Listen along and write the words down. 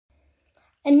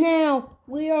And now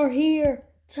we are here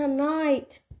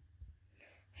tonight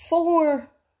for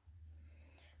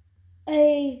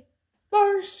a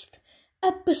first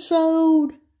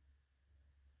episode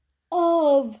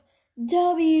of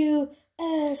WSE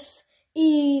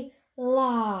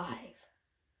Live.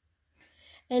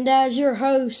 And as your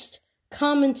host,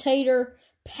 commentator,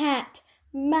 Pat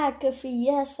McAfee,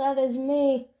 yes, that is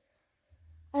me.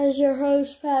 As your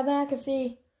host, Pat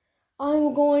McAfee,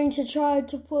 I'm going to try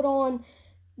to put on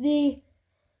the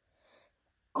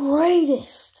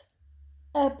greatest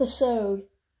episode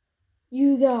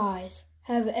you guys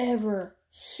have ever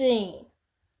seen.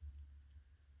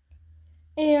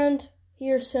 And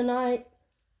here tonight,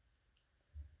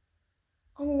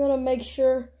 I'm going to make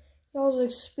sure y'all's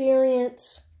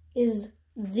experience is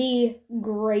the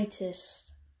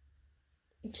greatest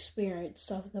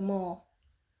experience of them all.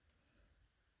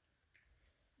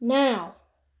 Now,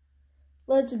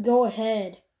 let's go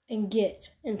ahead and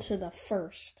get into the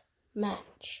first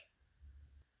match.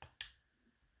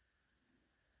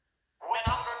 When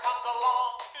hunger comes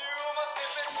along, you must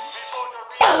dip it before the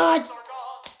God. reasons are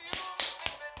gone. You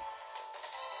dip it.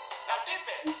 Now dip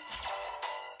it.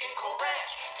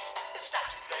 Incorrect. It's not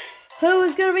too late. Who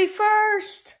is going to be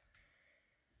first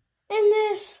in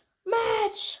this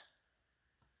match?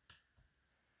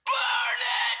 Burn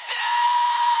it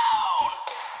down!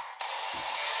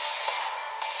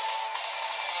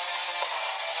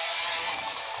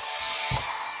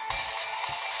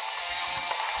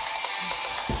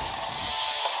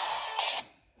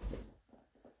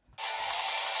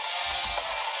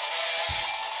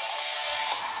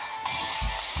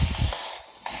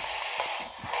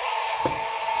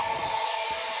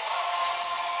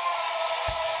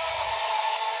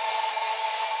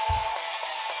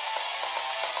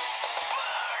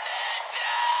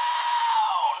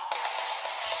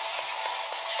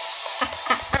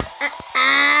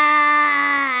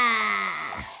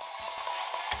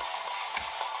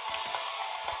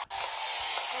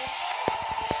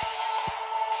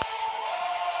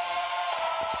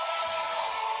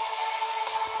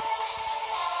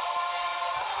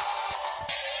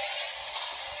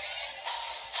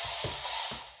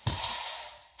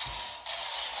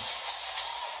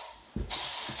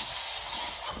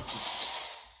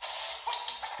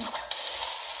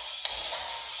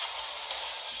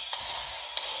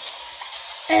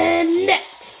 And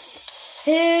next,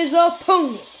 his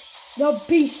opponent, the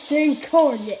Beast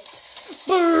Incarnate,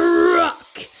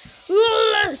 Brock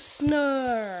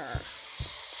Lesnar.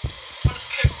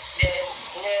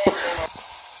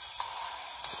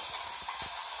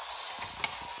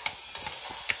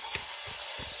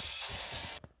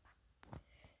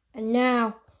 And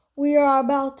now, we are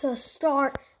about to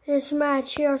start this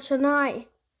match here tonight.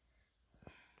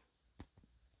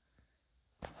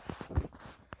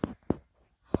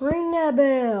 Ring that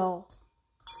bell.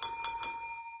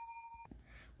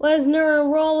 Lesnar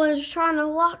and Rollins trying to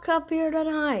lock up here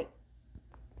tonight.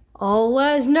 Oh,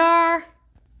 Lesnar.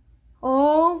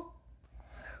 Oh.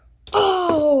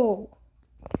 Oh.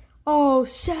 Oh,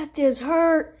 Seth is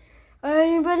hurt.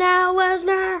 But now,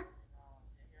 Lesnar.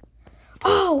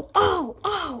 Oh, oh,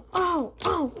 oh, oh,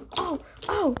 oh, oh,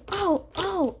 oh, oh,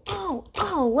 oh, oh,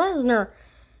 oh, Lesnar.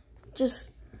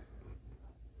 Just,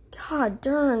 God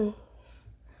darn.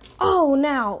 Oh,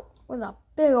 now, with a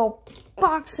big old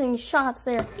boxing shots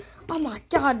there. Oh, my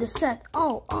God, to Seth.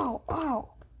 Oh, oh, oh.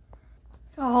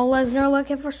 Oh, Lesnar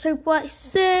looking for Suplex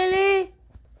City.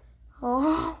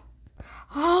 Oh,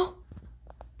 oh.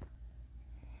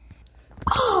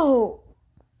 Oh.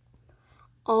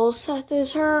 Oh, Seth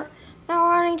is hurt. Now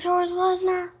running towards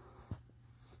Lesnar.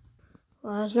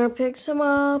 Lesnar picks him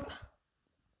up.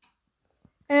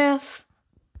 F.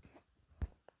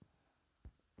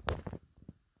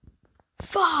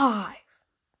 5.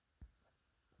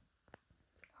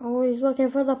 Oh, he's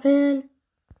looking for the pin.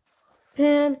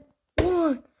 Pin.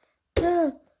 1,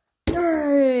 2,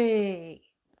 3.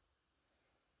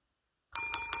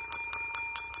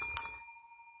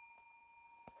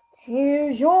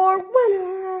 Here's your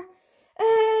winner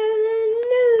and the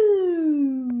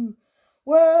new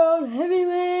World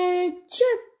Heavyweight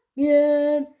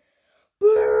Champion,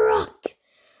 Brock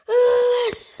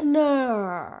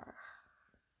Lesnar.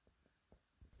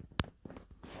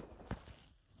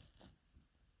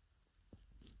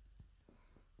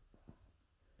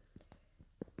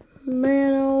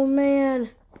 Man, oh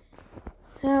man,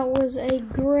 that was a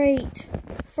great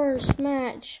first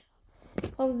match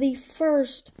of the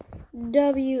first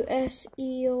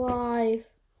WSE Live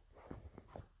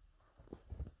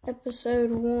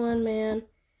episode 1, man.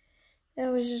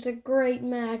 That was just a great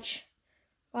match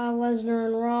by Lesnar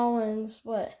and Rollins,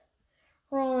 but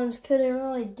Rollins couldn't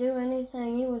really do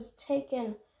anything. He was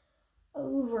taken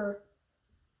over.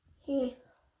 He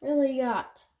really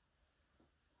got,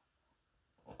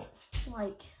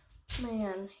 like,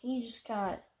 man, he just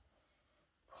got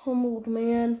pummeled,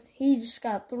 man. He just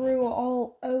got through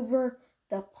all over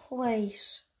the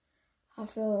place. I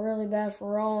feel really bad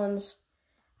for Rollins.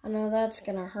 I know that's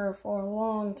going to hurt for a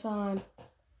long time.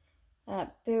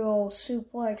 That big old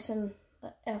suplex in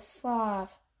the F5.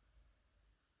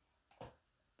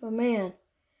 But man,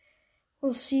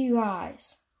 we'll see you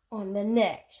guys on the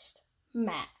next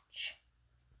match.